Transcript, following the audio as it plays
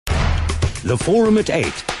The Forum at 8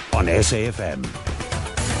 on SAFM.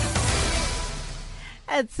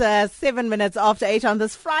 It's 7 minutes after 8 on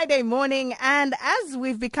this Friday morning, and as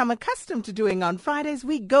we've become accustomed to doing on Fridays,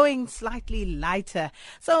 we're going slightly lighter.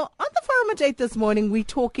 So on the Forum at 8 this morning, we're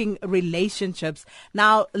talking relationships.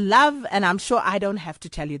 Now, love, and I'm sure I don't have to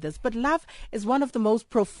tell you this, but love is one of the most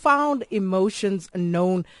profound emotions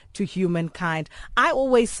known to humankind. I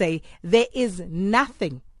always say there is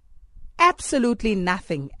nothing, absolutely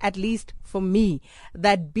nothing, at least for me,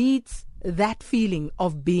 that beats that feeling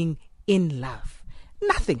of being in love.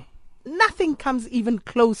 Nothing comes even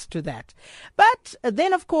close to that. But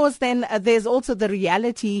then, of course, there's also the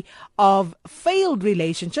reality of failed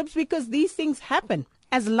relationships, because these things happen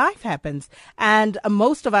as life happens. And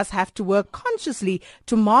most of us have to work consciously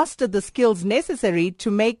to master the skills necessary to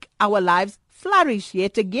make our lives flourish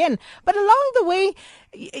yet again. But along the way,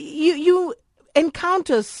 you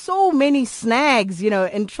encounter so many snags,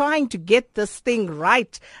 in trying to get this thing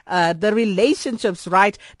right, the relationships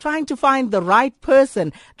right, trying to find the right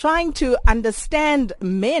person, trying to understand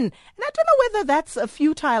men. And I don't know whether that's a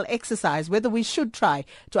futile exercise, whether we should try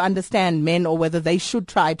to understand men or whether they should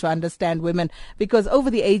try to understand women, because over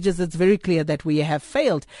the ages it's very clear that we have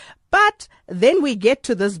failed. But then we get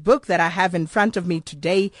to this book that I have in front of me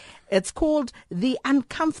today. It's called The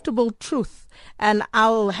Uncomfortable Truth. And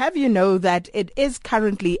I'll have you know that it is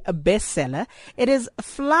currently a bestseller. It is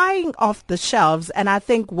flying off the shelves. And I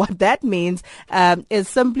think what that means is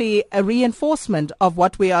simply a reinforcement of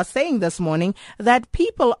what we are saying this morning, that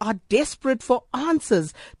people are desperate for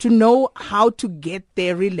answers to know how to get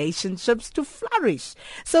their relationships to flourish.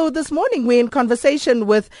 So this morning we're in conversation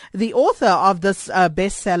with the author of this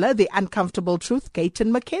bestseller, The Uncomfortable Truth,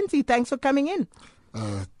 Gayton McKenzie. Thanks for coming in.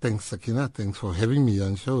 Thanks, Sakina. Thanks for having me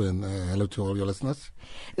on show, and hello to all your listeners.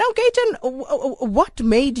 Now, Gayton, what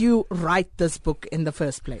made you write this book in the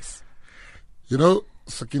first place?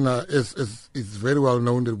 Sakina, it's very well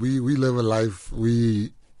known that we live a life,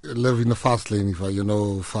 we live in a fast lane,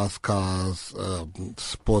 if fast cars,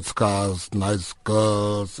 sports cars, nice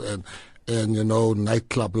girls, and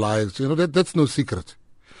nightclub lives. That's no secret.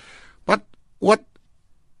 But what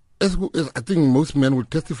As I think most men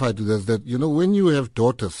would testify to this, that, when you have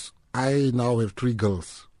daughters, I now have 3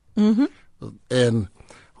 girls. Mm-hmm. And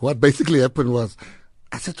what basically happened was,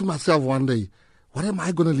 I said to myself one day, what am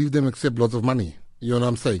I going to leave them except lots of money? You know what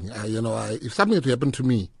I'm saying? If something had to happen to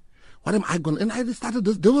me, what am I going to... And I started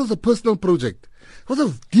this. There was a personal project. It was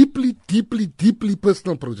a deeply, deeply, deeply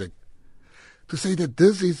personal project. To say that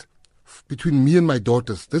this is between me and my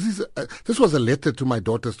daughters. This was a letter to my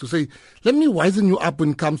daughters to say, let me wisen you up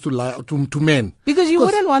when it comes to men. Because you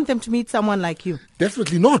wouldn't want them to meet someone like you.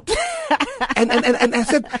 Definitely not. and I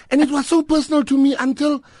said, and it was so personal to me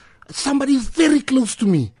until somebody very close to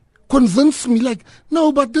me convinced me, like,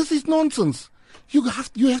 no, but this is nonsense. You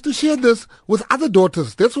have to share this with other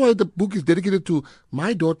daughters. That's why the book is dedicated to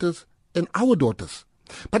my daughters and our daughters.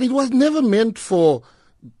 But it was never meant for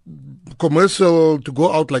commercial to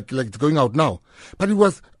go out like it's going out now. But it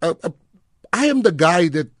was, I am the guy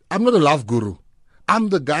that, I'm not a love guru. I'm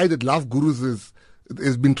the guy that love gurus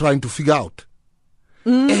has been trying to figure out.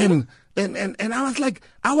 Mm. And I was like,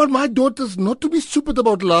 I want my daughters not to be stupid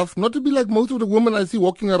about love, not to be like most of the women I see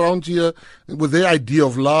walking around here with their idea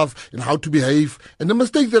of love and how to behave and the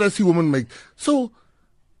mistakes that I see women make. So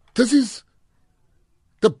this is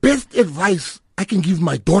the best advice I can give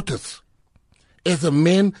my daughters as a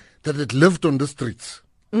man that had lived on the streets.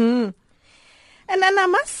 Mm. And I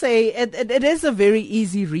must say, it is a very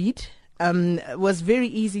easy read. It was very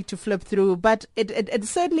easy to flip through, but it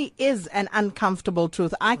certainly is an uncomfortable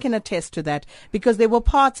truth. I can attest to that, because there were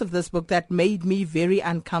parts of this book that made me very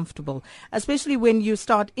uncomfortable, especially when you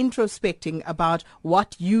start introspecting about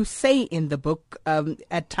what you say in the book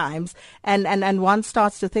at times, and one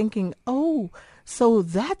starts to thinking, oh, so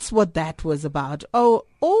that's what that was about.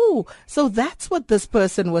 Oh, so that's what this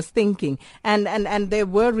person was thinking. And there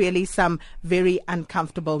were really some very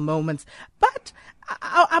uncomfortable moments. But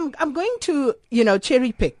I'm going to,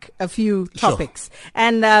 cherry pick a few topics. Sure.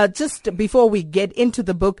 And just before we get into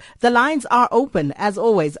the book, the lines are open as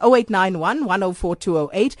always, 0891 104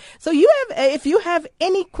 208. So if you have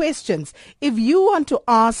any questions, if you want to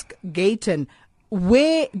ask Gayton,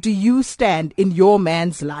 where do you stand in your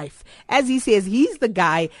man's life? As he says, he's the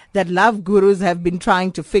guy that love gurus have been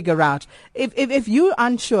trying to figure out. If you're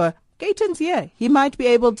unsure, Gayton's here. He might be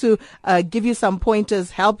able to give you some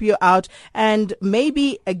pointers, help you out. And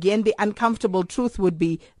maybe, again, the uncomfortable truth would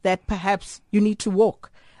be that perhaps you need to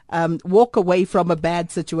walk away from a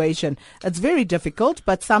bad situation. It's very difficult,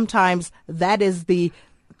 but sometimes that is the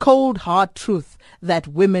cold, hard truth that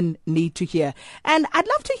women need to hear. And I'd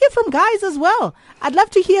love to hear from guys as well. I'd love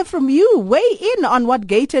to hear from you. Weigh in on what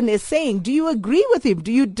Gayton is saying. Do you agree with him?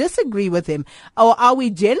 Do you disagree with him? Or are we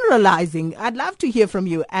generalizing? I'd love to hear from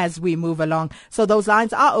you as we move along. So those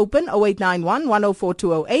lines are open, 0891 104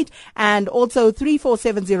 208 and also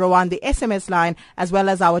 34701, the SMS line, as well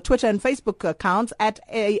as our Twitter and Facebook accounts at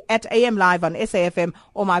AM Live on SAFM,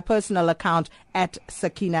 or my personal account at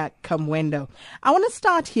Sakina Kamwendo. I want to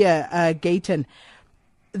start here, Gayton.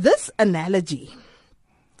 This analogy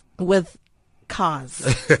with cars.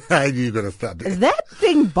 I knew you were going to start there. That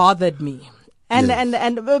thing bothered me.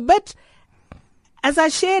 But as I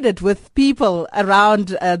shared it with people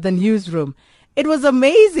around the newsroom, it was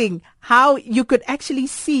amazing how you could actually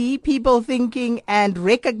see people thinking and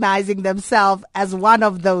recognizing themselves as one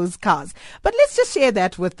of those cars. But let's just share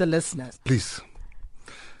that with the listeners. Please.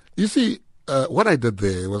 You see, what I did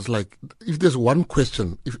there was like, if there's one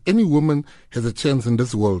question, if any woman has a chance in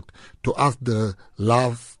this world to ask the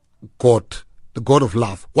love God, the God of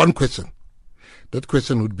love, one question, that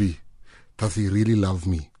question would be, does he really love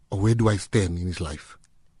me? Or where do I stand in his life?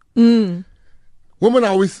 Most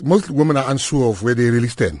women are unsure of where they really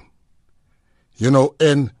stand. You know,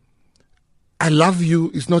 and I love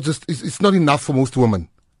you is not just, it's not enough for most women.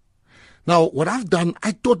 Now, what I've done,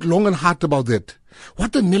 I thought long and hard about that.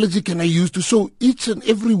 What analogy can I use to show each and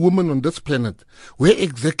every woman on this planet where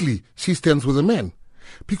exactly she stands with a man?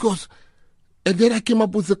 Because, and then I came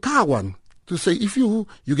up with the car one to say, if you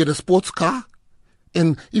get a sports car,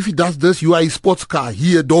 and if he does this, you are a sports car.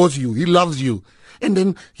 He adores you. He loves you. And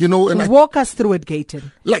then, you know, and walk us through it,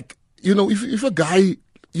 Gayton. Like, you know, if a guy,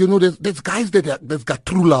 you know, there's guys that's got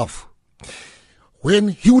true love. When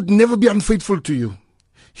he would never be unfaithful to you.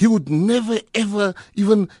 He would never, ever,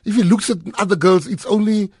 even if he looks at other girls, it's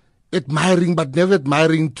only admiring, but never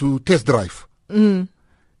admiring to test drive.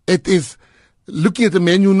 It is looking at the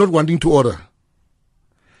menu, not wanting to order.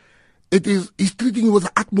 He's treating you with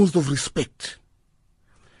the utmost of respect.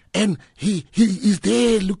 And he's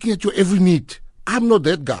there looking at your every need. I'm not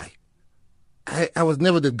that guy. I was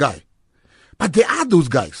never that guy. But there are those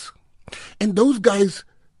guys. And those guys,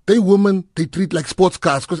 they treat like sports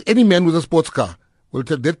cars, because any man with a sports car will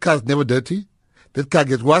tell that car's never dirty. That car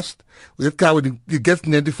gets washed. That car, when it gets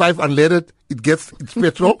 95 unleaded, it's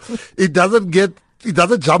petrol. It doesn't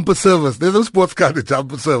jump a service. There's no sports car that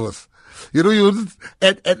jump a service. You know,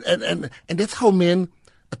 and that's how men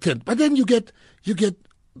attend. But then you get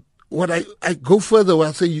what I go further where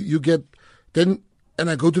I say you get, then, and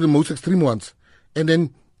I go to the most extreme ones, and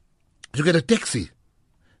then you get a taxi.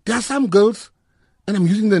 There are some girls, and I'm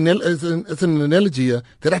using as an analogy here,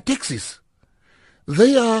 that are taxis.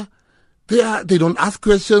 They don't ask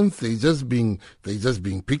questions. They just being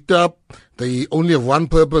picked up. They only have one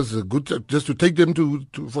purpose, just to take them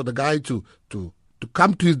for the guy to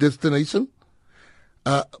come to his destination.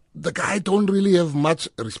 The guy don't really have much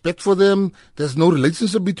respect for them. There's no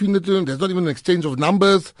relationship between the two. There's not even an exchange of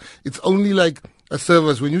numbers. It's only like a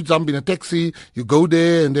service. When you jump in a taxi, you go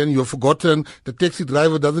there and then you're forgotten. The taxi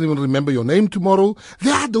driver doesn't even remember your name tomorrow.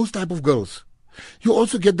 There are those type of girls. You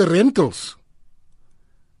also get the rentals.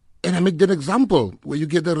 And I make that example where you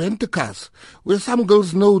get the rent-a-cars, where some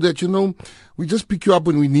girls know that, you know, we just pick you up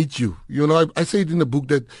when we need you. You know, I say it in the book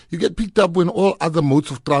that you get picked up when all other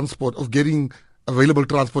modes of transport, of getting available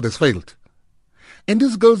transport has failed. And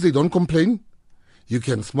these girls, they don't complain. You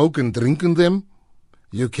can smoke and drink in them.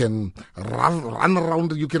 You can run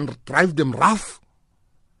around. You can drive them rough.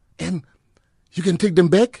 And you can take them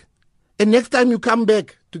back. And next time you come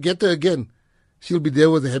back to get her again, she'll be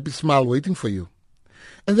there with a happy smile waiting for you.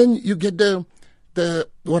 And then you get the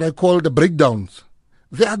what I call the breakdowns.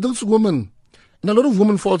 There are those women, and a lot of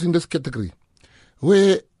women falls in this category,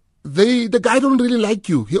 where the guy don't really like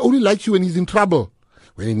you. He only likes you when he's in trouble,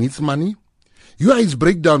 when he needs money. You are his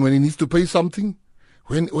breakdown when he needs to pay something.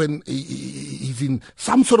 When he's in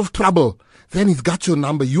some sort of trouble, then he's got your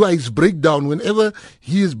number. You are his breakdown. Whenever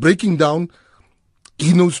he is breaking down,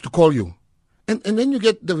 he knows to call you. And then you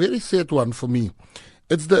get the very sad one for me.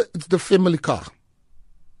 It's the family car.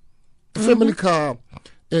 The family car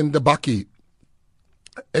and the bakkie.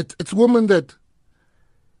 It's women that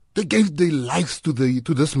they gave their lives to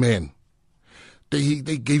this man. They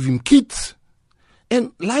gave him kids.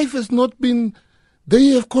 And life has not been, they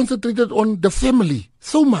have concentrated on the family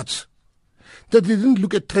so much that they didn't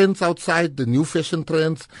look at trends outside, the new fashion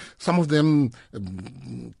trends. Some of them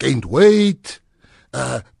gained weight. They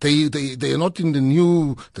are not in the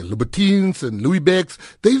Louboutins and Louis bags.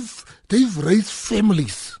 They've raised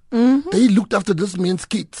families. They looked after this man's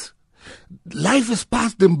kids. Life has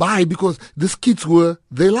passed them by because these kids were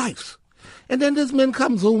their lives. And then this man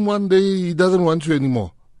comes home one day, he doesn't want you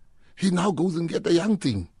anymore. He now goes and gets a young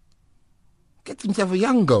thing. Gets himself a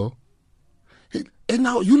young girl. And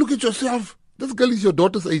now you look at yourself. This girl is your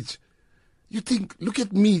daughter's age. You think, look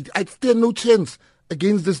at me. I stand no chance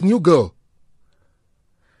against this new girl.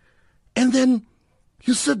 And then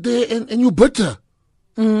you sit there and you bitter.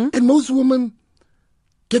 Mm-hmm. And most women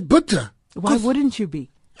get bitter. Why wouldn't you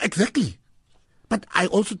be? Exactly. But I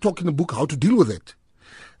also talk in the book how to deal with it.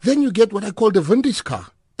 Then you get what I call the vintage car.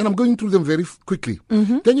 And I'm going through them very quickly.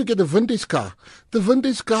 Mm-hmm. Then you get the vintage car. The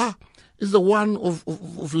vintage car is the one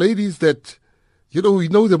of ladies that, you know, we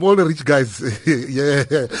know them, all the rich guys. Yeah,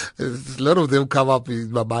 a lot of them come up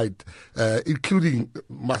in my mind, including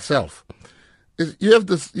myself. You have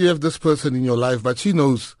this person in your life, but she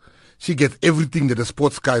knows she gets everything that a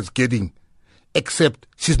sports car is getting, except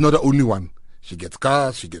she's not the only one. She gets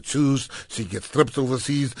cars, she gets shoes, she gets trips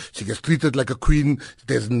overseas, she gets treated like a queen.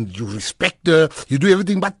 You respect her, you do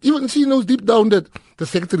everything, but even she knows deep down that the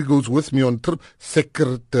secretary goes with me on trip.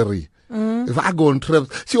 Secretary. If I go on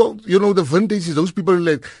trips, see, you know, the vintage is those people,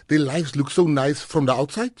 like, their lives look so nice from the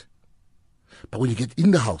outside, but when you get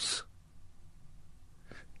in the house,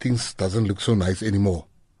 things doesn't look so nice anymore.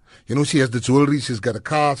 You know, she has the jewelry, she's got a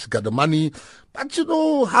car, she's got the money, but you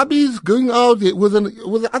know, hubby's going out with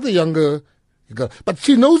the other younger girl. But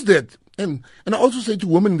she knows that, and I also say to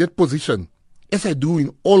women in that position, as I do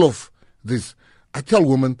in all of this, I tell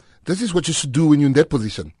women, this is what you should do when you're in that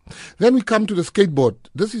position. Then we come to the skateboard.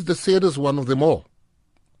 This is the saddest one of them all.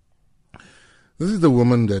 This is the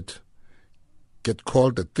woman that get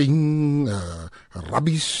called a thing,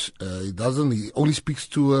 rubbish. He only speaks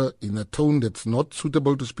to her in a tone that's not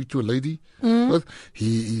suitable to speak to a lady. But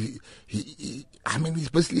he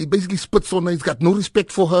basically spits on her. He's got no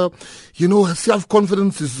respect for her. You know, her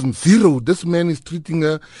self-confidence is zero. This man is treating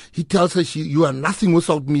her. He tells her, you are nothing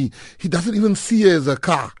without me. He doesn't even see her as a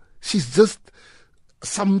car. She's just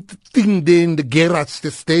something there in the garage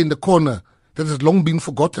that's there in the corner that has long been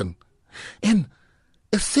forgotten. And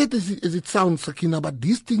as sad as it sounds, Sakina, but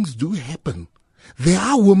these things do happen. There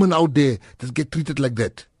are women out there that get treated like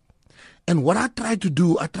that. And what I try to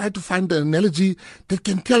do, I try to find an analogy that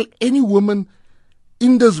can tell any woman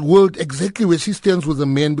in this world exactly where she stands with a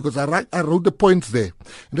man, because I wrote the points there.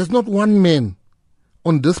 And there's not one man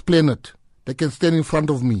on this planet that can stand in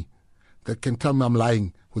front of me that can tell me I'm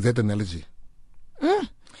lying with that analogy.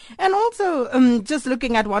 And also, just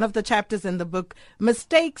looking at one of the chapters in the book,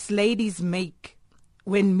 mistakes ladies make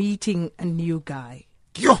when meeting a new guy.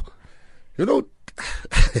 You know,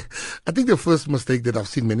 I think the first mistake that I've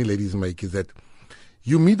seen many ladies make is that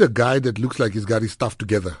you meet a guy that looks like he's got his stuff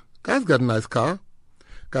together. Guy's got a nice car,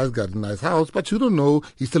 guy's got a nice house, but you don't know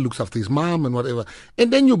he still looks after his mom and whatever.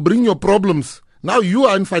 And then you bring your problems. Now you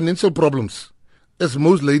are in financial problems. As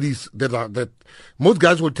most ladies most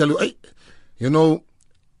guys will tell you, hey, you know,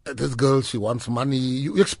 this girl, she wants money.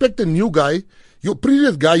 You expect a new guy. Your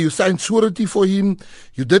previous guy, you signed surety for him.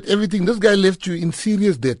 You did everything. This guy left you in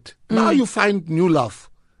serious debt. Now you find new love.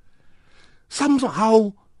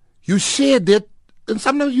 Somehow you share that, and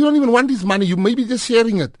sometimes you don't even want his money. You may be just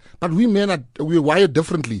sharing it. But we men, we're wired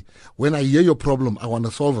differently. When I hear your problem, I want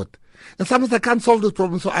to solve it. And sometimes I can't solve this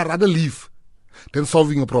problem, so I'd rather leave than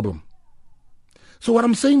solving a problem. So what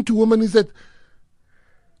I'm saying to women is that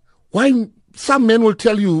why some men will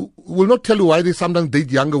not tell you why they sometimes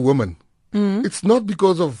date younger women. It's not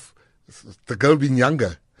because of the girl being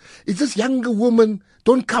younger. It's just younger women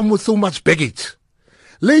don't come with so much baggage.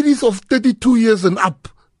 Ladies of 32 years and up,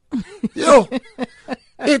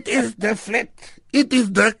 it is the flat, it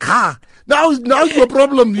is the car. Now your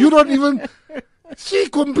problem. You don't even. She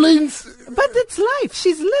complains. But it's life.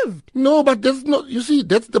 She's lived. No, but that's not. You see,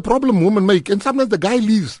 that's the problem women make. And sometimes the guy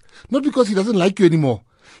leaves, not because he doesn't like you anymore.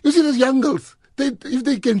 You see, those young girls, if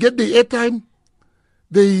they can get the airtime,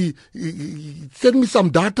 they send me some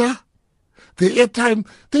data, the airtime,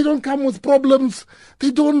 they don't come with problems.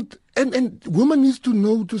 They don't. And women needs to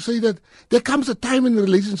know to say that there comes a time in a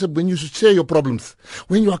relationship when you should share your problems,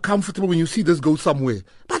 when you are comfortable, when you see this go somewhere.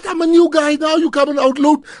 But I'm a new guy now, you come and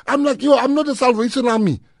outload. I'm like, I'm not a Salvation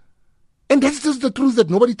Army. And that's just the truth that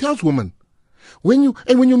nobody tells women. When you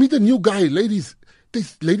meet a new guy, ladies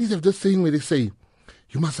have this saying where they say,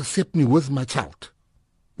 you must accept me with my child,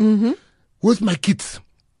 with my kids.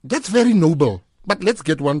 That's very noble. But let's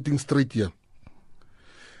get one thing straight here.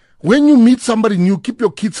 When you meet somebody new, keep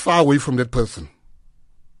your kids far away from that person.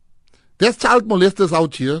 There's child molesters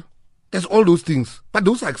out here. There's all those things. But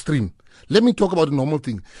those are extreme. Let me talk about the normal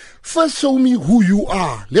thing. First, show me who you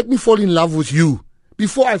are. Let me fall in love with you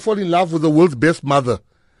before I fall in love with the world's best mother.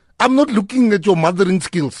 I'm not looking at your mothering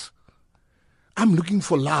skills. I'm looking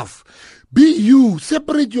for love. Be you.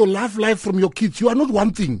 Separate your love life from your kids. You are not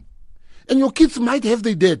one thing. And your kids might have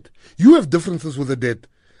their dad. You have differences with the dad.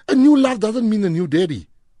 A new love doesn't mean a new daddy.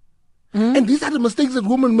 And these are the mistakes that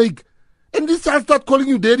women make. And this child start calling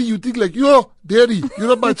you daddy, you think like, yo, daddy, you're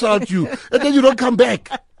not my child, you. And then you don't come back.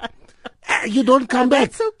 You don't come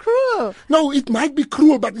back. That's so cruel. No, it might be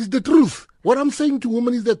cruel, but it's the truth. What I'm saying to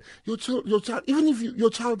women is that your child, even if your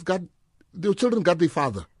children got their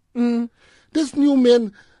father, this new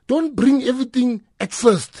man, don't bring everything at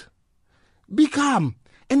first. Be calm.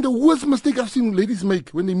 And the worst mistake I've seen ladies make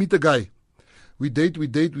when they meet a guy, we date.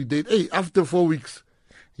 Hey, after 4 weeks,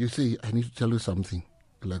 you say, I need to tell you something.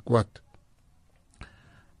 Like what?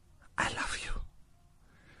 I love you.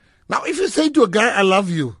 Now, if you say to a guy, I love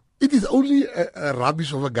you, it is only a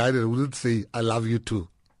rubbish of a guy that wouldn't say, I love you too.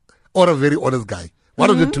 Or a very honest guy. One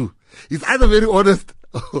of the two. He's either very honest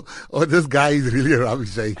or this guy is really a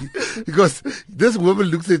rubbish guy. Because this woman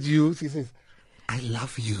looks at you, she says, I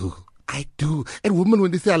love you. I do. And women,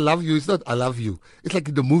 when they say I love you, it's not I love you. It's like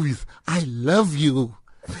in the movies. I love you.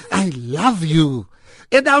 I love you.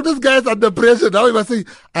 And now this guy is under pressure. Now he must say,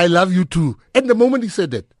 I love you too. And the moment he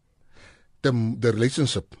said that, the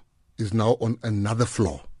relationship is now on another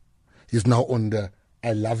floor. He's now on the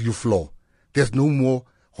I love you floor. There's no more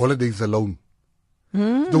holidays alone.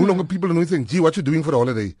 No longer people are saying, gee, what you doing for the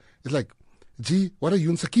holiday? It's like, gee, what are you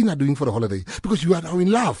and Sakina doing for the holiday? Because you are now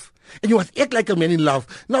in love. And you must act like a man in love.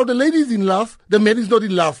 Now the lady is in love. The man is not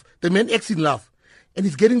in love. The man acts in love. And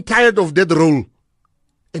he's getting tired of that role.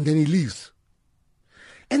 And then he leaves.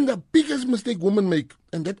 And the biggest mistake women make,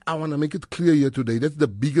 and that I want to make it clear here today, that's the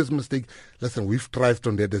biggest mistake. Listen, we've thrived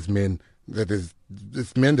on that as men. That is,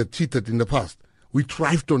 this men that cheated in the past. We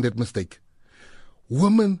thrived on that mistake.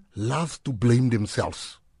 Women love to blame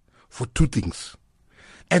themselves for two things.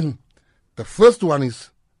 And the first one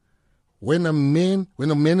is, when a man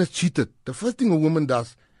has cheated, the first thing a woman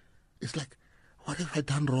does is like, what have I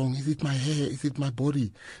done wrong? Is it my hair? Is it my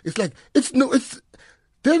body? It's like,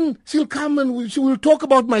 then she'll come and she will talk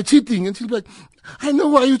about my cheating and she'll be like, I know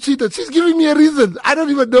why you cheated. She's giving me a reason. I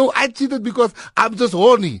don't even know. I cheated because I'm just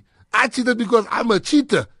horny. I cheated because I'm a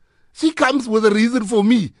cheater. She comes with a reason for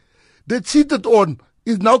me. The cheated on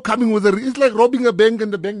is now coming with it's like robbing a bank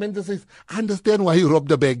and the bank manager says, I understand why you robbed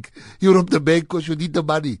the bank. You robbed the bank because you need the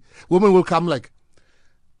money. Woman will come like,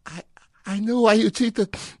 I know why you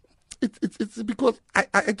cheated. It's because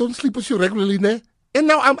I don't sleep with you regularly, ne? And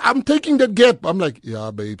now I'm taking that gap. I'm like,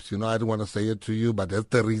 yeah, babes, I don't want to say it to you, but that's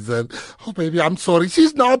the reason. Oh, baby, I'm sorry.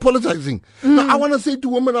 She's now apologizing. Now, I want to say to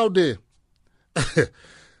women out there,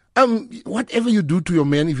 whatever you do to your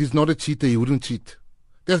man, if he's not a cheater, he wouldn't cheat.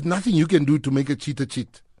 There's nothing you can do to make a cheater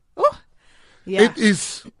cheat. Oh, yeah. It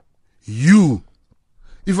is you.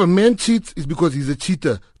 If a man cheats, it's because he's a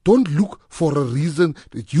cheater. Don't look for a reason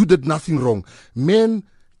that you did nothing wrong. Men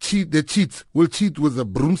will cheat with a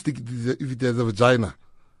broomstick if it has a vagina.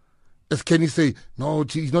 As Kenny say, no,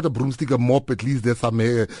 he's not a broomstick, a mop. At least there's some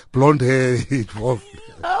hair, blonde hair.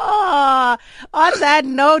 Oh, on that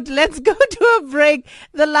note, let's go to a break.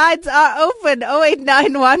 The lines are open,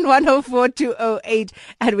 0891 104 208.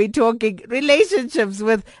 And we're talking relationships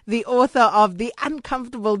with the author of The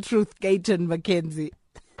Uncomfortable Truth, Gayton McKenzie.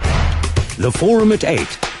 The Forum at 8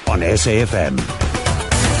 on SAFM.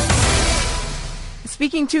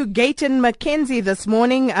 Speaking to Gayton McKenzie this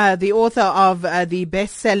morning, the author of the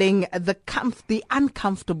best-selling The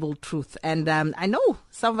Uncomfortable Truth. And I know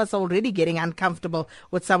some of us are already getting uncomfortable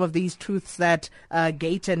with some of these truths that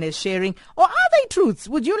Gayton is sharing. Or are they truths?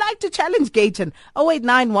 Would you like to challenge Gayton?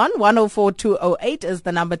 0891 104 208 is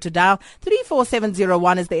the number to dial.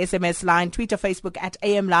 34701 is the SMS line. Twitter, Facebook at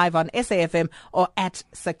AM Live on SAFM or at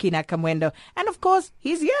Sakina Kamwendo. And of course,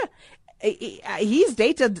 he's here. He's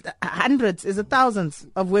dated hundreds, is it thousands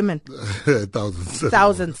of women?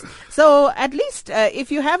 Thousands. So at least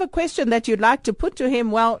if you have a question that you'd like to put to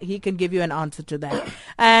him, well, he can give you an answer to that.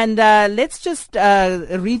 And let's just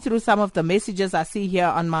read through some of the messages I see here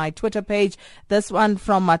on my Twitter page. This one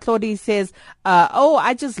from Matlodi says,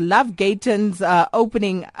 I just love Gayton's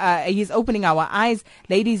opening. He's opening our eyes.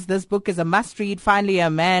 Ladies, this book is a must read. Finally,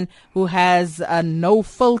 a man who has no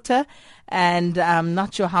filter. And I'm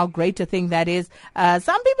not sure how great a thing that is.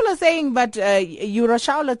 Some people are saying, but you're a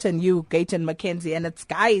charlatan, you, Gayton McKenzie, and it's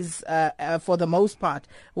guys for the most part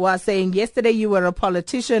who are saying, yesterday you were a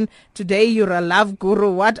politician, today you're a love guru.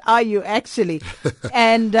 What are you actually?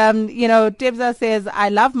 And, Tibza says, I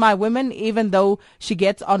love my women even though she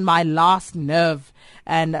gets on my last nerve.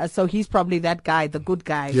 And so he's probably that guy, the good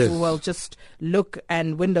guy, who will just look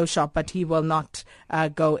and window shop, but he will not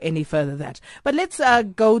go any further than that. But let's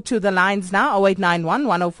go to the lines now, 0891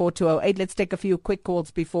 104 208. Let's take a few quick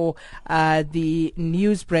calls before the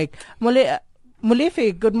news break.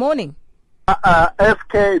 Molefe, good morning.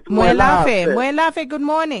 SK, it's Molefe, good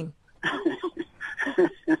morning.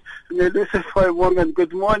 Listen for a moment.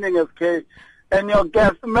 Good morning, SK. And your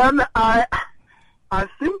guest, man, I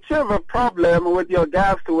seem to have a problem with your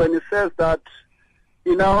guest when he says that,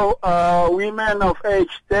 women of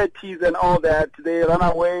age 30s and all that, they run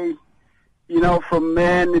away, from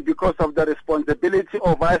men because of the responsibility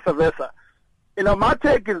or vice versa. My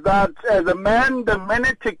take is that as a man, the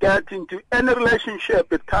minute you get into any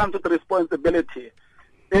relationship, it comes with responsibility.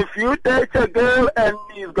 If you date a girl and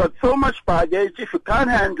you've got so much baggage, if you can't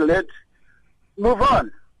handle it, move on.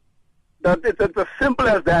 It's as simple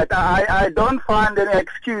as that. I don't find any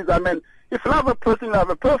excuse. I mean, if you love a person, you love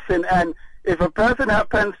a person, and if a person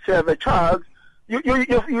happens to have a child,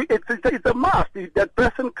 it's a must. That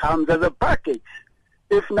person comes as a package.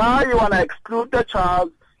 If now you want to exclude the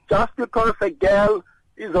child just because a girl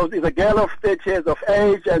is a girl of 30 years of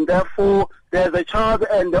age, and therefore there's a child,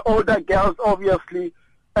 and the older girls, obviously,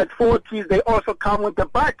 at 40s, they also come with the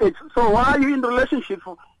package. So why are you in a relationship,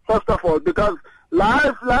 first of all? Because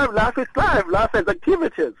life is life. Life has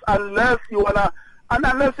activities, unless you wanna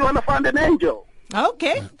find an angel.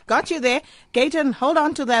 Okay, got you there. Gayton, hold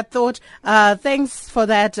on to that thought. Thanks for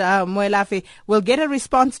that, Moelafi. We'll get a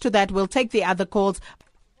response to that. We'll take the other calls.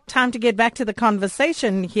 Time to get back to the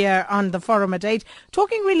conversation here on the Forum at 8.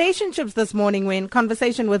 Talking relationships this morning. We're in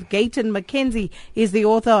conversation with Gayton McKenzie. He's the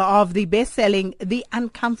author of the best-selling The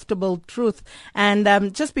Uncomfortable Truth.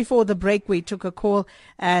 And just before the break, we took a call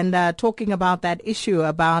and talking about that issue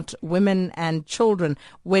about women and children,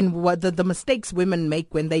 when the mistakes women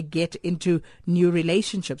make when they get into new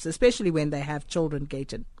relationships, especially when they have children,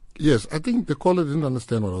 Gayton. Yes, I think the caller didn't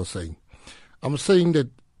understand what I was saying. I'm saying that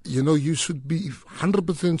you should be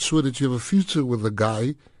 100% sure that you have a future with a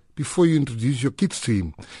guy before you introduce your kids to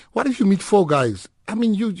him. What if you meet 4 guys? I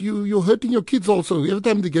mean, you're hurting your kids also. Every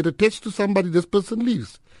time they get attached to somebody, this person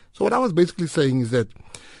leaves. So what I was basically saying is that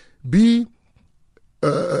be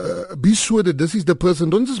sure that this is the person.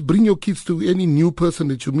 Don't just bring your kids to any new person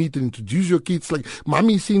that you meet and introduce your kids like,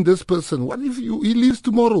 Mommy's seen this person. What if he leaves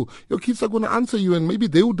tomorrow? Your kids are going to answer you, and maybe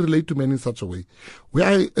they would relate to men in such a way. Where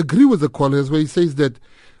I agree with the caller is where he says that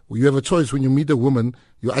you have a choice when you meet a woman.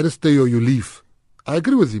 You either stay or you leave. I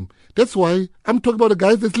agree with him. That's why I'm talking about the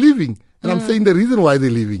guys that's leaving. And I'm saying the reason why they're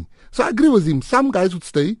leaving. So I agree with him. Some guys would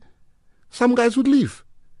stay. Some guys would leave.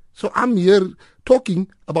 So I'm here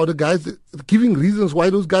talking about the guys, giving reasons why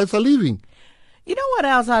those guys are leaving. You know what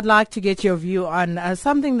else I'd like to get your view on?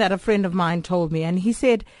 Something that a friend of mine told me. And he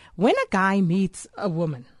said, when a guy meets a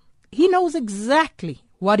woman, he knows exactly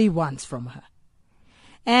what he wants from her.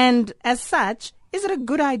 And as such, is it a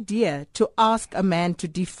good idea to ask a man to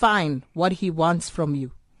define what he wants from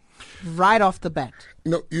you right off the bat?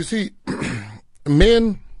 You see,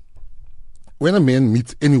 when a man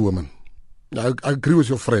meets any woman, I agree with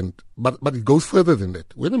your friend, but it goes further than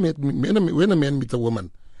that. When a man meets a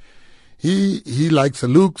woman, he likes her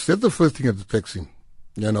looks. That's the first thing that attracts him.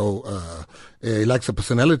 He likes her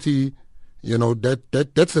personality.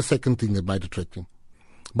 That's the second thing that might attract him.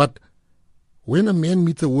 But when a man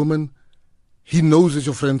meets a woman, he knows, as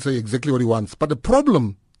your friend say, exactly what he wants. But the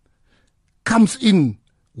problem comes in,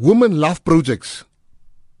 women love projects.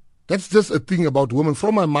 That's just a thing about women.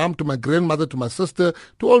 From my mom to my grandmother to my sister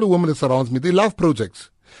to all the women that surrounds me, they love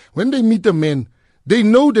projects. When they meet a man, they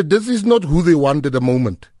know that this is not who they want at the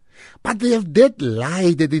moment. But they have that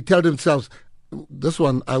lie that they tell themselves, this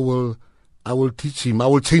one, I will teach him, I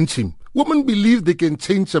will change him. Women believe they can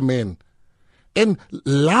change a man. And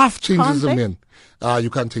love changes a man.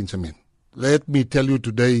 You can't change a man. Let me tell you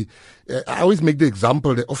today, I always make the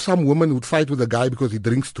example of some woman who would fight with a guy because he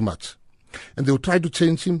drinks too much. And they would try to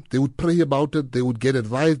change him. They would pray about it. They would get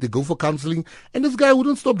advice. They go for counseling. And this guy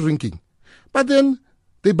wouldn't stop drinking. But then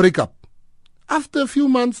they break up. After a few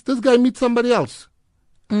months, this guy meets somebody else.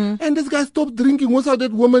 And this guy stopped drinking. Once out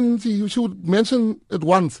that woman, she would mention it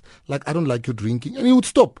once, like, I don't like you drinking. And he would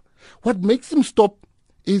stop. What makes him stop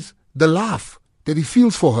is the love that he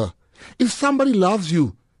feels for her. If somebody loves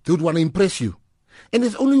you, they would want to impress you. And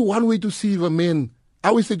there's only one way to see if a man, I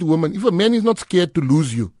always say to women, if a man is not scared to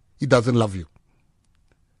lose you, he doesn't love you.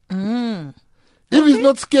 If he's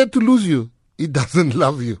not scared to lose you, he doesn't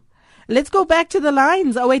love you. Let's go back to the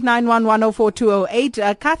lines, 0891 104 208.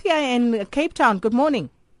 Kathia in Cape Town, good morning.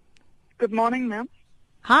 Good morning, ma'am.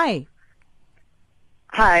 Hi.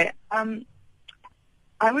 Hi.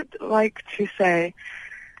 I would like to say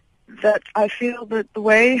that I feel that the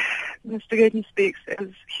way Mr. Gayton speaks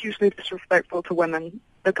is hugely disrespectful to women.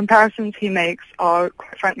 The comparisons he makes are,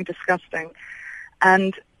 quite frankly, disgusting.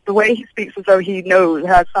 And the way he speaks as though he knows,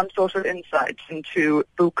 has some sort of insight into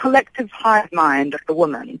the collective hive mind of the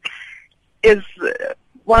woman is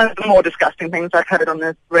one of the more disgusting things I've heard on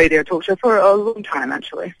this radio talk show for a long time,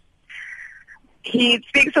 actually. He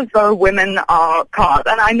speaks as though women are cars,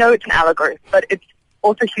 and I know it's an allegory, but it's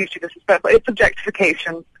also hugely disrespectful. It's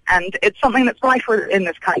objectification, and it's something that's rife in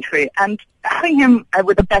this country. And having him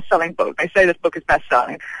with a best-selling book, they say this book is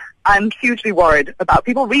best-selling, I'm hugely worried about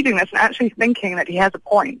people reading this and actually thinking that he has a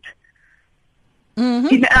point.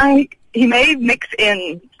 Mm-hmm. He may mix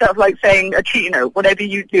in stuff like saying, whatever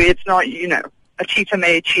you do, it's not, a cheater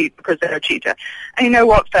may cheat because they're a cheater. And you know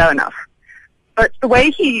what? Fair enough. But the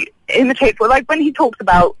way he imitates, like when he talks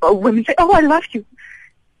about women say, "Oh, I love you,"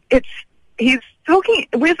 he's talking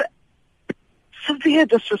with severe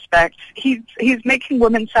disrespect. He's making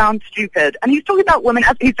women sound stupid, and he's talking about women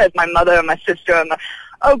as he says, "My mother and my sister," and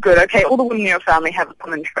oh, good, okay, all the women in your family have a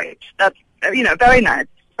common trait. That's very nice.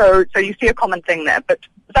 So you see a common thing there, but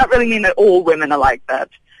does that really mean that all women are like that?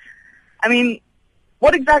 I mean,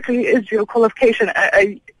 what exactly is your qualification?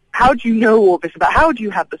 How do you know all this about? How do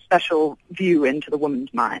you have the special view into the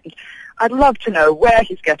woman's mind? I'd love to know where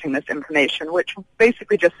he's getting this information, which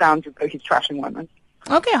basically just sounds as though he's trashing women.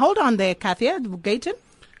 Okay, hold on there, Kathia. Gayton?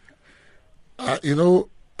 I know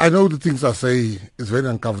the things I say is very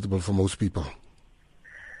uncomfortable for most people.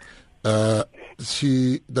 The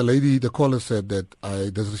caller said that I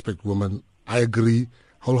disrespect women. I agree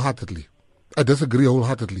wholeheartedly. I disagree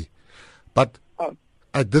wholeheartedly. But I'm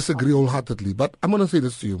going to say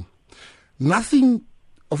this to you. Nothing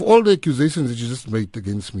of all the accusations that you just made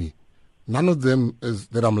against me, none of them is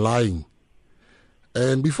that I'm lying.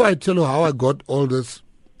 And before I tell you how I got all this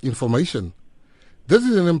information, this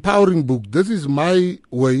is an empowering book. This is my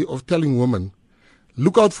way of telling women,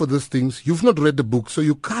 look out for these things. You've not read the book, so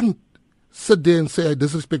you can't sit there and say I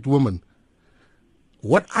disrespect women.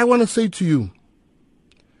 What I want to say to you,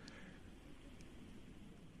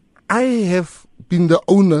 I have been the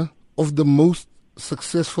owner of the most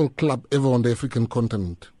successful club ever on the African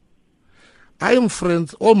continent. I am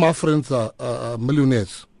friends, all my friends are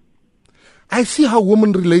millionaires. I see how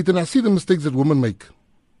women relate and I see the mistakes that women make.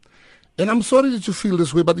 And I'm sorry that you feel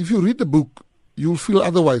this way, but if you read the book, you'll feel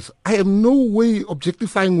otherwise. I am no way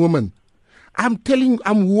objectifying women. I'm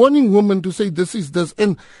warning women to say this is this.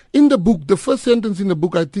 And in the book, the first sentence in the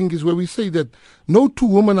book, I think, is where we say that no two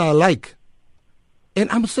women are alike.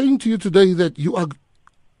 And I'm saying to you today that you are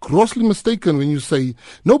grossly mistaken when you say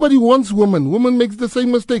nobody wants women. Women makes the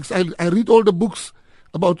same mistakes. I read all the books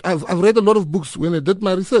I've read a lot of books when I did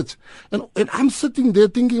my research. And I'm sitting there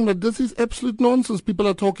thinking that this is absolute nonsense people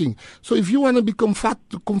are talking. So if you want to be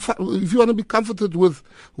if you want to be comforted with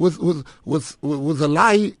a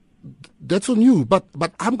lie, that's on you. But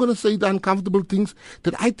I'm going to say the uncomfortable things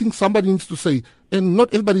that I think somebody needs to say. And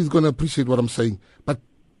not everybody is going to appreciate what I'm saying. But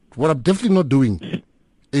what I'm definitely not doing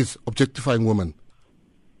is objectifying women.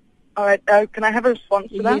 All right. Can I have a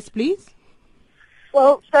response to that? Yes, please.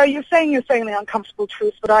 Well, so you're saying the uncomfortable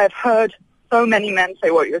truth, but I have heard so many men say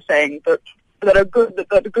what you're saying, that a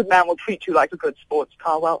good man will treat you like a good sports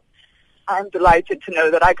car. Well, I'm delighted to know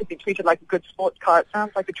that I could be treated like a good sports car. It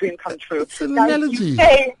sounds like a dream come true. It's an analogy.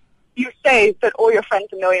 You say that all your friends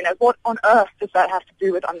are millionaires. What on earth does that have to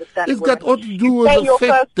do with understanding It's women? got all to do with the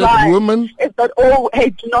fact that women... Is that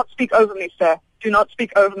hey, do not speak over me, sir. Do not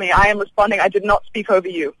speak over me. I am responding. I did not speak over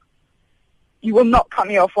you. You will not cut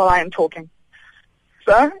me off while I am talking.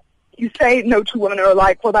 Sir, you say no two women are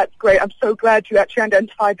alike. Well, that's great. I'm so glad you actually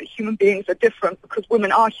identified that human beings are different, because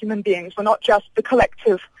women are human beings. We're not just the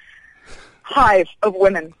collective hive of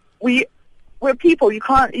women. We're people. You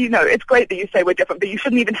can't, it's great that you say we're different, but you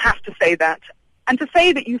shouldn't even have to say that. And to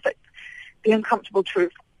say that you say the uncomfortable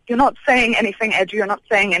truth, you're not saying anything edgy. You're not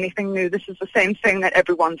saying anything new. This is the same thing that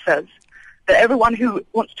everyone says, that everyone who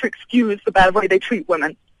wants to excuse the bad way they treat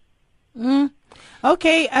women. Mm.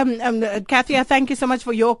 Okay, Kathia, thank you so much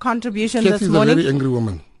for your contribution this morning. Kathy's a very angry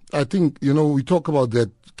woman. I think, we talk about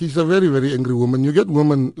that. She's a very, very angry woman. You get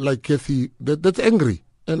women like Kathy that's angry.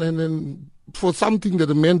 And for something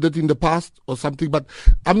that a man did in the past or something. But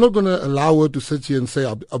I'm not going to allow her to sit here and say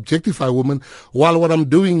objectify women, while what I'm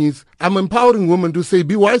doing is I'm empowering women to say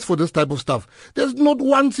be wise for this type of stuff. There's not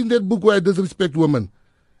once in that book where I disrespect women.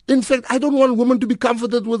 In fact, I don't want women to be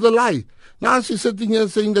comforted with a lie. Now she's sitting here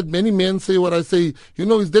saying that many men say what I say.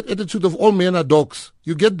 Is that attitude of all men are dogs.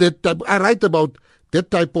 You get that type. I write about that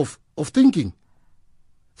type of thinking.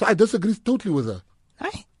 So I disagree totally with her.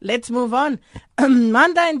 Hi, let's move on.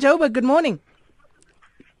 Manda and Joba, good morning.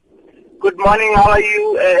 Good morning. How are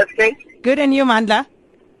you, SK? Good, and you, Manda?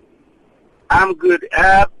 I'm good.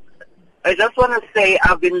 I just want to say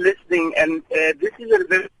I've been listening, and this is a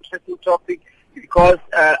very interesting topic because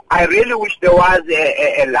I really wish there was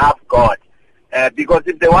a love God. Because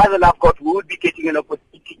if there was a love God, we would be getting an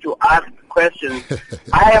opportunity to ask questions.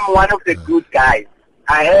 I am one of the good guys.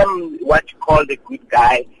 I am what you call the good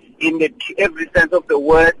guy in every sense of the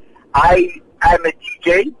word. I'm a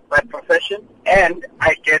DJ by profession, and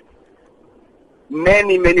I get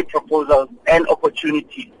many, many proposals and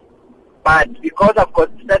opportunities. But because I've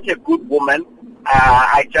got such a good woman,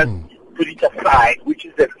 I just put it aside, which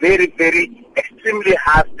is a very, very extremely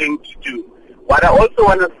hard thing to do. What I also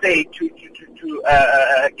want to say to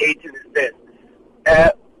Gayton is this.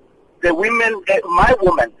 The women, my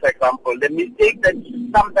woman, for example, the mistake that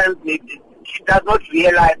she sometimes makes is she does not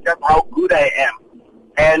realize just how good I am.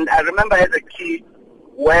 And I remember as a kid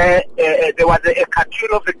where there was a cartoon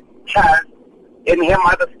of a child in her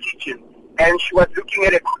mother's kitchen, and she was looking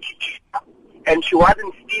at a cookie jar, and she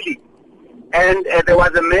wasn't stealing. And there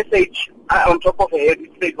was a message on top of her head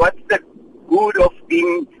which said, what's the good of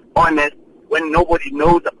being honest when nobody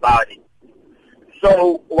knows about it?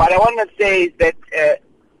 So what I want to say is that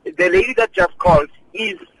the lady that just called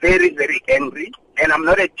is very, very angry, and I'm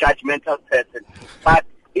not a judgmental person. But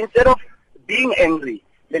instead of being angry,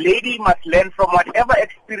 the lady must learn from whatever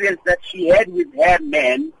experience that she had with her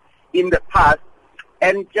man in the past,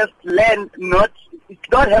 and just learn it's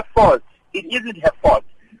not her fault. It isn't her fault.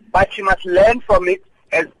 But she must learn from it,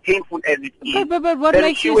 as painful as it is. But what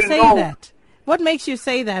makes you say that? What makes you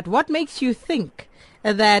say that? What makes you think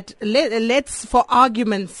that, let's for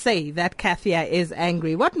argument's sake, that Kathia is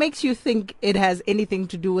angry? What makes you think it has anything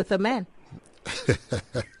to do with a man?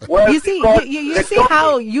 Well, you see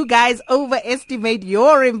how you guys overestimate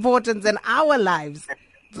your importance in our lives.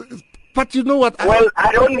 But you know what?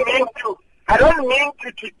 I don't mean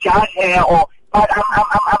to judge her, but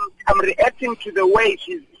I'm reacting to the way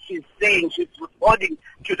she's saying, she's responding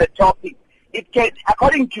to the topic.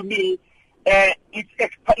 According to me,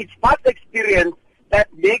 it's past experience that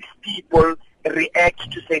makes people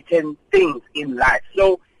react to certain things in life.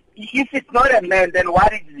 So if it's not a man, then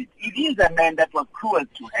what is it? It is a man that was cruel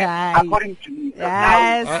to her, according to me.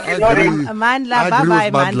 Yes. Mandla, bye-bye,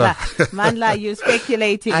 Mandla. Mandla, you're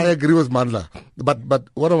speculating. I agree with Mandla. But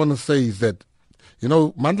what I want to say is that,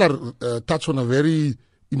 Mandla touched on a very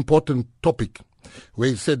important topic where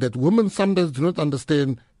he said that women sometimes do not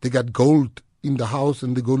understand they got gold in the house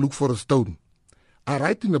and they go look for a stone. I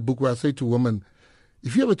write in a book where I say to women,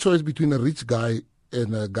 if you have a choice between a rich guy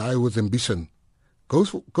and a guy with ambition, go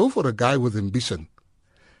for a guy with ambition.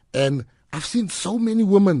 And I've seen so many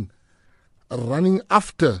women running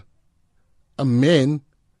after a man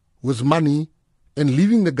with money and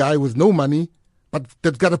leaving the guy with no money, but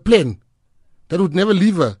that's got a plan that would never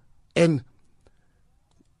leave her. And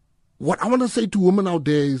what I want to say to women out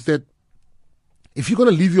there is that if you're going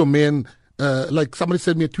to leave your man, like somebody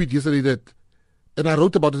sent me a tweet yesterday and I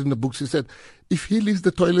wrote about it in the book. She said, if he leaves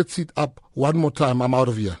the toilet seat up one more time, I'm out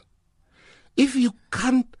of here. If you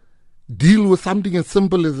can't deal with something as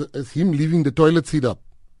simple as him leaving the toilet seat up,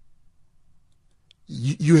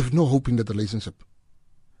 you have no hope in that relationship.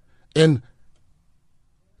 And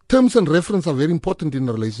terms and reference are very important in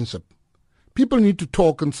a relationship. People need to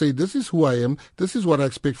talk and say, this is who I am, this is what I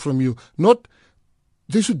expect from you. Not,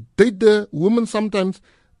 they should date the woman sometimes,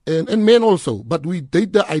 and men also, but we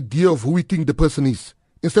date the idea of who we think the person is,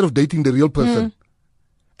 instead of dating the real person.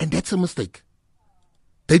 And that's a mistake.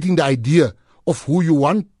 Dating the idea of who you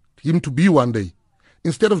want him to be one day,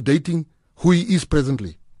 instead of dating who he is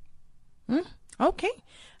presently. Okay.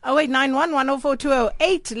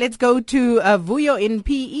 0891104208. Let's go to Vuyo in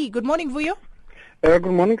PE. Good morning, Vuyo. Good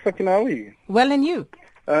morning, Sakina. How are you? Well, and you?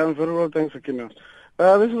 I'm very well, thanks, Sakina.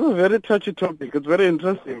 This is a very touchy topic. It's very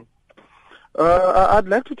interesting. I'd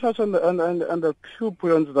like to touch on the few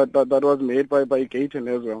points that was made by Gayton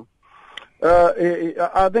as well.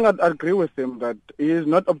 I think I'd agree with him that he is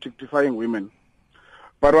not objectifying women.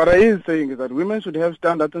 But what he is saying is that women should have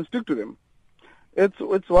standards and stick to them.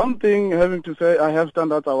 It's one thing having to say, I have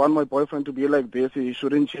standards, I want my boyfriend to be like this, he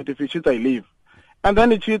shouldn't cheat, if he cheats, I leave. And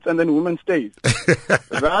then he cheats and then woman stays.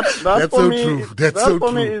 That's so true. That's so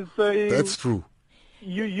true. Me is saying, that's true.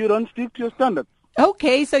 You don't stick to your standards.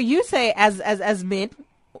 Okay, so you say as men,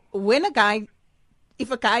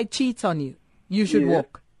 if a guy cheats on you, you should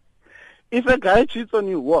walk. If a guy cheats on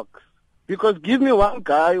you, walk. Because give me one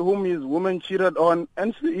guy whom his woman cheated on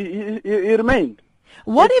and he remained.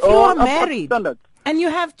 What if you are married and you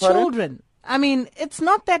have children? Pardon? I mean, it's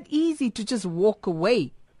not that easy to just walk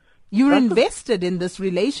away. You're invested in this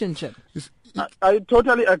relationship. I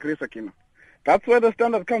totally agree, Sakina. That's where the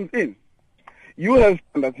standard comes in. You have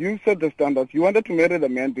standards. You set the standards. You wanted to marry the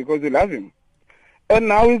man because you love him. And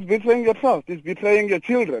now he's betraying your trust. He's betraying your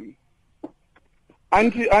children.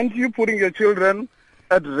 Aren't you putting your children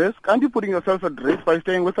at risk? Aren't you putting yourself at risk by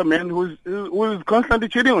staying with a man who is constantly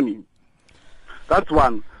cheating on you? That's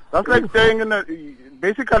one. That's like staying in a...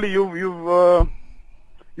 Basically, you've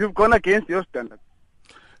gone against your standards.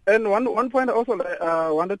 And one point I also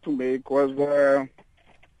wanted to make was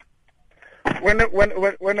when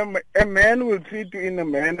a man will treat you in a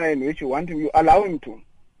manner in which you want him, you allow him to.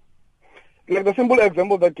 Like the simple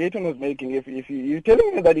example that Gayton was making, if you're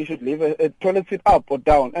telling me that he should leave a toilet seat up or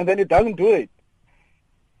down, and then he doesn't do it,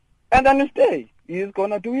 and then you stay, he's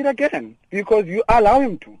gonna do it again because you allow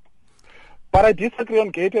him to. But I disagree on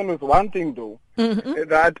Gayton with one thing, though,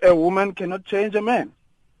 that a woman cannot change a man.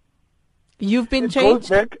 You've been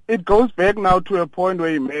changed? It goes back now to a point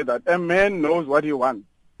where he made that. A man knows what he wants.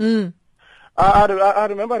 Mm. I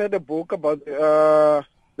remember I read a book about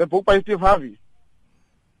the book by Steve Harvey.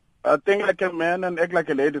 Think like a man and act like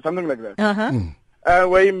a lady, something like that.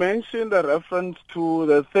 Where he mentioned a reference to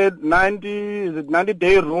the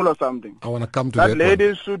 90-day rule or something. I want to come to that. That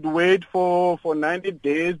ladies should wait for 90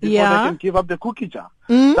 days before they can give up the cookie jar.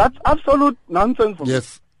 Mm. That's absolute nonsense for me.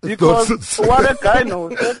 Yes. Because what a guy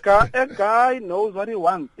knows, a guy knows what he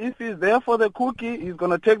wants. If he's there for the cookie, he's going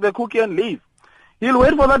to take the cookie and leave. He'll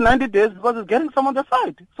wait for that 90 days because he's getting some on the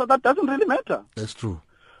side. So that doesn't really matter. That's true.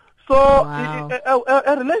 So wow.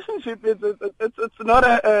 a relationship, it's not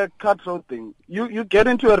a cutthroat thing. You get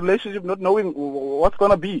into a relationship not knowing what's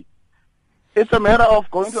going to be. It's a matter of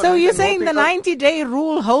going to So you're saying the 90-day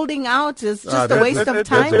rule holding out is just a waste of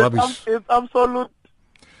time? It's absolute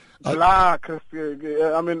blah.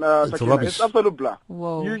 I mean, it's absolute blah.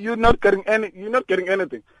 Whoa. You're not getting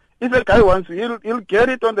anything. If a guy wants you, he'll get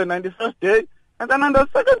it on the 91st day, and then on the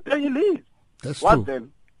second day he leaves. That's what true.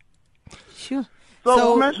 Then? Sure.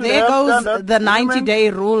 So there goes the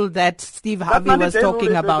 90-day rule that Steve Harvey was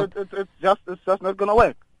talking about. It's just not going to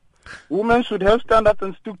work. Women should have standards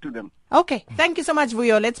and stick to them. Okay. Thank you so much,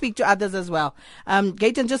 Vuyo. Let's speak to others as well.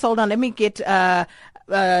 Gayton, just hold on. Let me get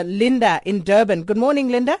Linda in Durban. Good morning,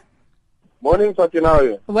 Linda. Morning, Sakina. How are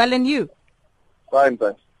you? Well, and you? Fine,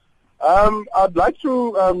 thanks. I'd like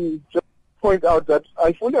to just point out that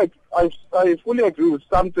I fully agree with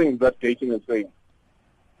something that Gayton is saying.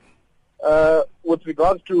 With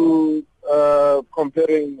regards to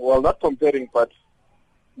comparing, well, not comparing, but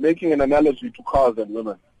making an analogy to cars and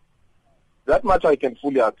women. That much I can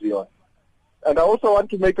fully agree on. And I also want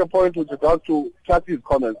to make a point with regards to Kathy's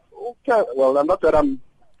comments. Okay, well, I'm not that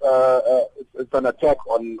it's an attack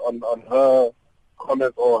on her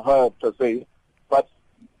comments or her per se, but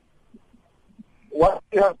what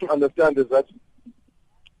you have to understand is that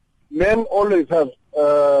men always have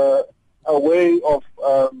a way of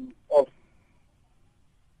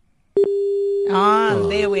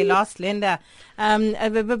there we lost Linda.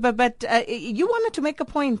 But you wanted to make a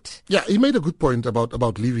point. Yeah, he made a good point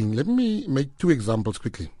about leaving. Let me make two examples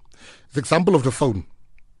quickly. The example of the phone.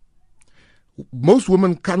 Most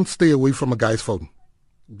women can't stay away from a guy's phone.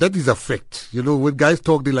 That is a fact. You know, when guys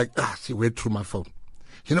talk, they're like, she went through my phone.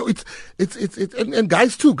 You know, it's and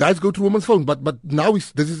guys too. Guys go through women's phone, but now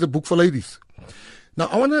this is a book for ladies. Now,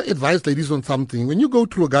 I want to advise ladies on something. When you go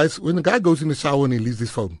through when a guy goes in the shower and he leaves his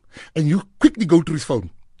phone, and you quickly go through his phone,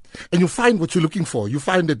 and you find what you're looking for, you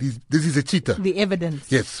find that this is a cheater. The evidence.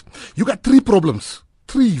 Yes. You got three problems.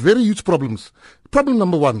 Three very huge problems. Problem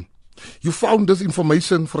number one, you found this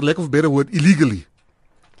information, for lack of a better word, illegally.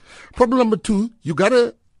 Problem number two, you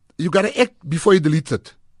gotta act before you delete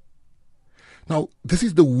it. Now, this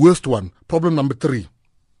is the worst one. Problem number three.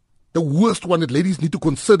 The worst one that ladies need to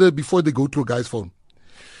consider before they go through a guy's phone.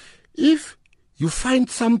 If you find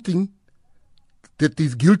something that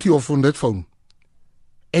he's guilty of on that phone,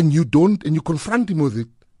 and you confront him with it,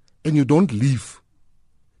 and you don't leave,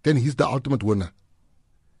 then he's the ultimate winner.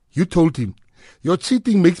 You told him, your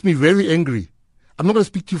cheating makes me very angry. I'm not going to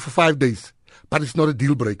speak to you for 5 days, but it's not a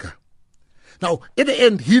deal breaker. Now, at the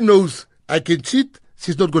end, he knows I can cheat,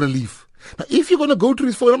 she's not going to leave. Now, if you're going to go through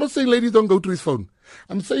his phone, I'm not saying ladies don't go through his phone.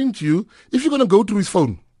 I'm saying to you, if you're going to go through his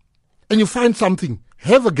phone and you find something,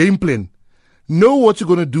 have a game plan. Know what you're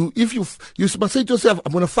going to do. If you must say to yourself,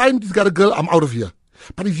 I'm going to find this guy a girl, I'm out of here.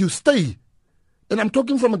 But if you stay, and I'm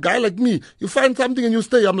talking from a guy like me, you find something and you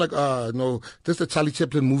stay, I'm like, no, there's a Charlie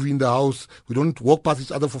Chaplin movie in the house. We don't walk past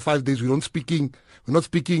each other for 5 days. We're not speaking. When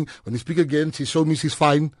we speak again, she showed me she's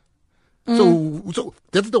fine. So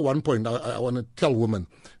that's the one point I want to tell women,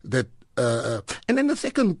 that And then the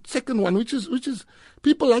second one, which is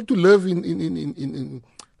people like to live in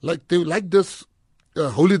like they like this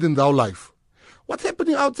holier than thou life. What's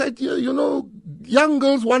happening outside here? You know, young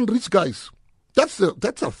girls want rich guys. That's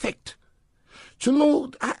a fact. You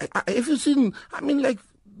know, if you've seen, I mean, like,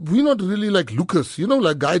 we're not really like lookers. You know,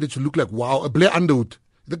 like guy that you look like, wow, a Blair Underwood.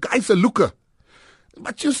 The guy's a looker.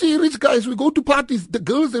 But you see rich guys, we go to parties, the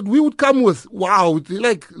girls that we would come with, wow, they're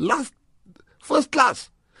like first class.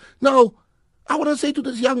 Now, I want to say to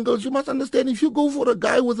these young girls, you must understand, if you go for a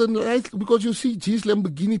guy with a nice, because you see G's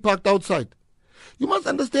Lamborghini parked outside, you must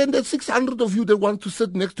understand there's 600 of you that want to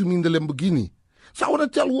sit next to me in the Lamborghini. So I want to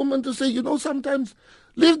tell women to say, you know, sometimes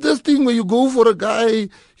leave this thing where you go for a guy,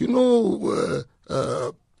 you know,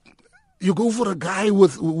 you go for a guy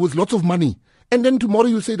with lots of money, and then tomorrow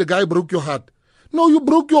you say the guy broke your heart. No, you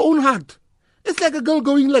broke your own heart. It's like a girl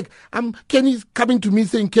going like, Kenny's coming to me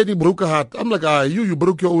saying Kenny broke her heart. I'm like, you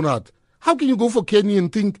broke your own heart. How can you go for Kenny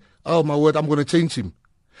and think, oh my word, I'm going to change him?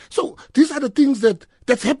 So these are the things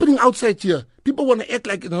that's happening outside here. People want to act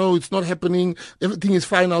like, no, it's not happening. Everything is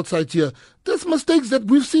fine outside here. There's mistakes that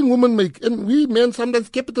we've seen women make, and we men sometimes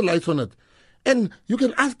capitalize on it. And you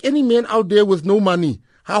can ask any man out there with no money,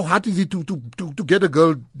 how hard is it to get a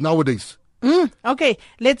girl nowadays? Okay,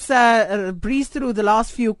 let's breeze through the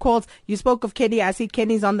last few calls. You spoke of Kenny. I see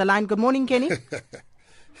Kenny's on the line. Good morning, Kenny.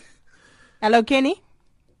 Hello, Kenny.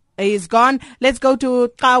 He's gone. Let's go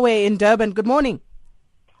to Kawe in Durban. Good morning.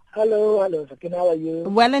 Hello, Sakina. How are you?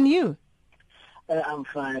 Well, and you? I'm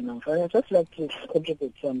fine. I'd just like to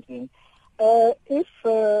contribute something. I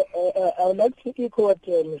would like to echo what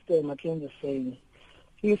Mr. McKenzie is saying.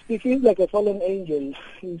 He's speaking like a fallen angel.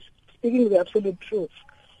 He's speaking the absolute truth.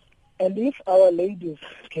 And if our ladies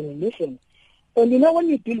can listen, and you know, when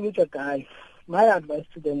you deal with a guy, my advice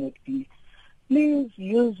to them would be, please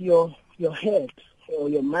use your head or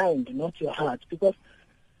your mind, not your heart, because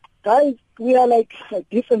guys, we are like a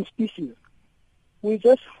different species. We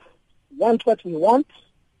just want what we want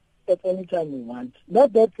at any time we want.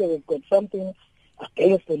 Not that we've got something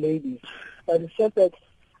against the ladies, but it's just that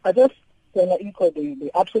I just want to echo the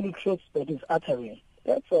absolute truth that is uttering.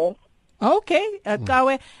 That's all. Okay,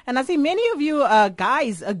 Kawe. And I see many of you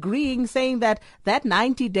guys agreeing, saying that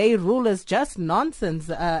 90-day rule is just nonsense,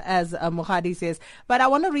 as Mukhadi says. But I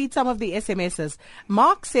want to read some of the SMSs.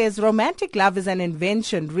 Mark says, romantic love is an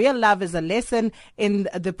invention. Real love is a lesson in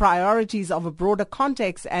the priorities of a broader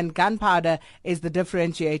context, and gunpowder is the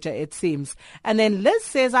differentiator, it seems. And then Liz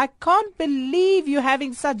says, I can't believe you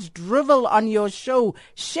having such drivel on your show.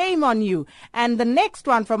 Shame on you. And the next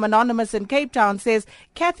one from Anonymous in Cape Town says,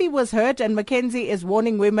 Kathy was hurt and Mackenzie is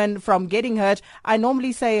warning women from getting hurt. I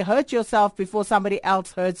normally say hurt yourself before somebody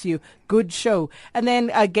else hurts you. Good show. And then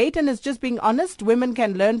Gayton is just being honest. Women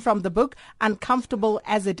can learn from the book, uncomfortable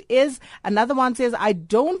as it is. Another one says, I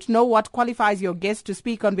don't know what qualifies your guest to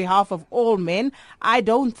speak on behalf of all men. I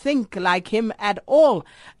don't think like him at all.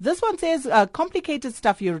 This one says, complicated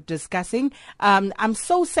stuff you're discussing. I'm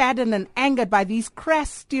so saddened and angered by these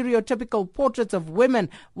crass stereotypical portraits of women.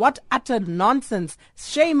 What utter nonsense.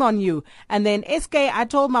 Shame on you. And then SK, I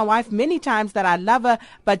told my wife many times that I love her,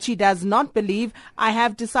 but she does not believe. I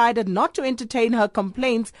have decided not to entertain her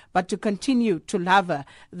complaints, but to continue to love her.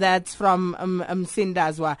 That's from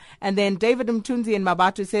Sindazwa. And then David Mtunzi in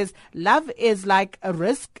Mabatu says, love is like a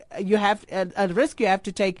risk. You have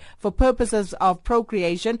to take for purposes of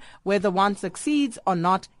procreation. Whether one succeeds or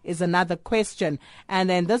not is another question. And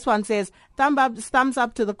then this one says, thumbs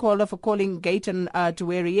up to the caller for calling Gayton to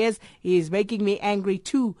where he is. He is making me angry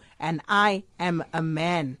too, and I am a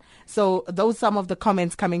man. So those some of the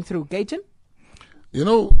comments coming through. Gayton? You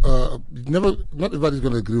know, not everybody's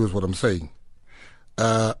going to agree with what I'm saying.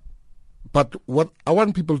 But what I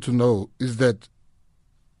want people to know is that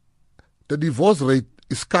the divorce rate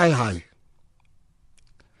is sky high.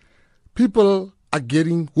 Women are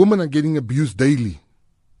getting abused daily.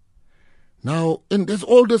 Now, and there's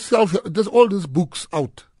all these books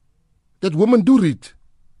out that women do read.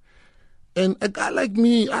 And a guy like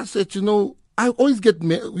me, I said, you know, I always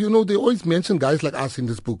they always mention guys like us in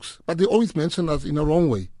these books, but they always mention us in a wrong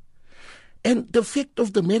way. And the fact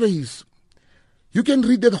of the matter is, you can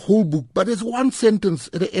read that whole book, but there's one sentence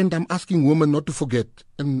at the end I'm asking women not to forget,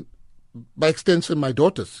 and by extension, my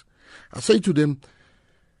daughters. I say to them,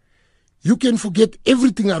 you can forget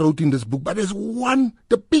everything I wrote in this book, but there's one,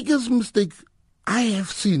 the biggest mistake I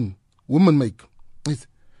have seen women make is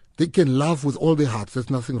they can love with all their hearts.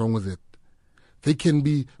 There's nothing wrong with it. They can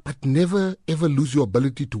be, but never ever lose your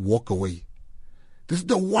ability to walk away. This is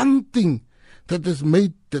the one thing that is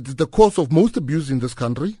the cause of most abuse in this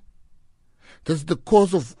country. that's the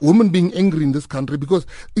cause of women being angry in this country, because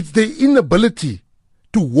it's their inability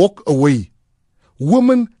to walk away.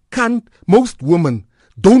 Most women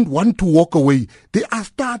don't want to walk away. They are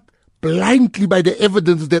start blindly by the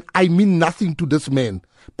evidence that I mean nothing to this man,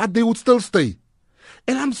 but they would still stay.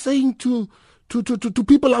 And I'm saying to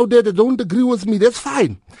people out there that don't agree with me, that's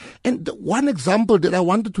fine. And the one example that I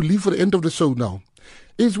wanted to leave for the end of the show now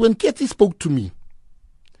is when Katie spoke to me.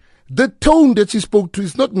 The tone that she spoke to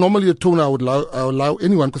is not normally a tone I would allow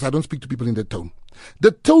anyone, because I don't speak to people in that tone.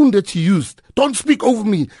 The tone that she used, don't speak over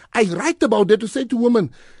me. I write about that to say to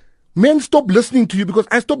women, men, stop listening to you, because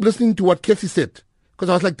I stopped listening to what Cassie said. Because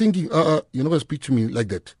I was like thinking, you're not going to speak to me like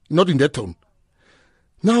that. Not in that tone.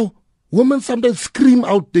 Now, women sometimes scream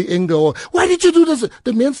out their anger, or, why did you do this?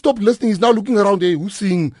 The man stopped listening. He's now looking around there. Who's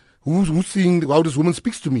seeing how this woman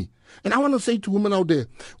speaks to me? And I want to say to women out there,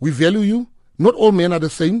 we value you. Not all men are the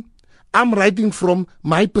same. I'm writing from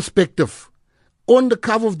my perspective. On the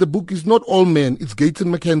cover of the book is not all men. It's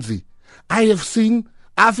Gayton McKenzie.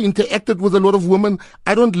 I've interacted with a lot of women.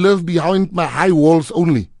 I don't live behind my high walls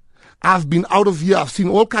only. I've been out of here. I've seen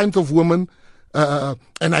all kinds of women.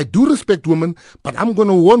 And I do respect women, but I'm going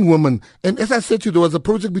to warn women. And as I said to you, there was a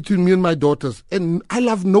project between me and my daughters. And I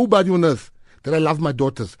love nobody on earth that I love my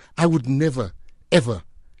daughters. I would never, ever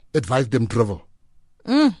advise them drivel.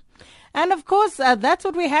 And of course, that's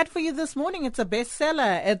what we had for you this morning. It's a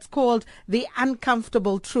bestseller. It's called The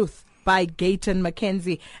Uncomfortable Truth by Gayton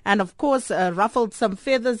McKenzie. And of course, ruffled some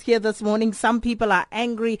feathers here this morning. Some people are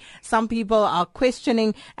angry. Some people are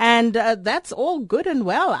questioning. And that's all good and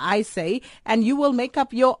well, I say. And you will make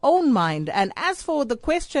up your own mind. And as for the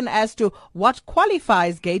question as to what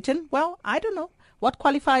qualifies Gayton, well, I don't know. What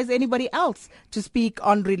qualifies anybody else to speak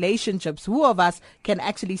on relationships? Who of us can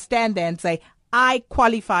actually stand there and say, I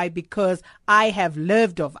qualify because I have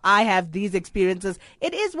I have these experiences.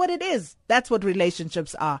 It is what it is. That's what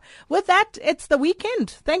relationships are. With that, it's the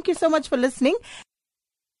weekend. Thank you so much for listening.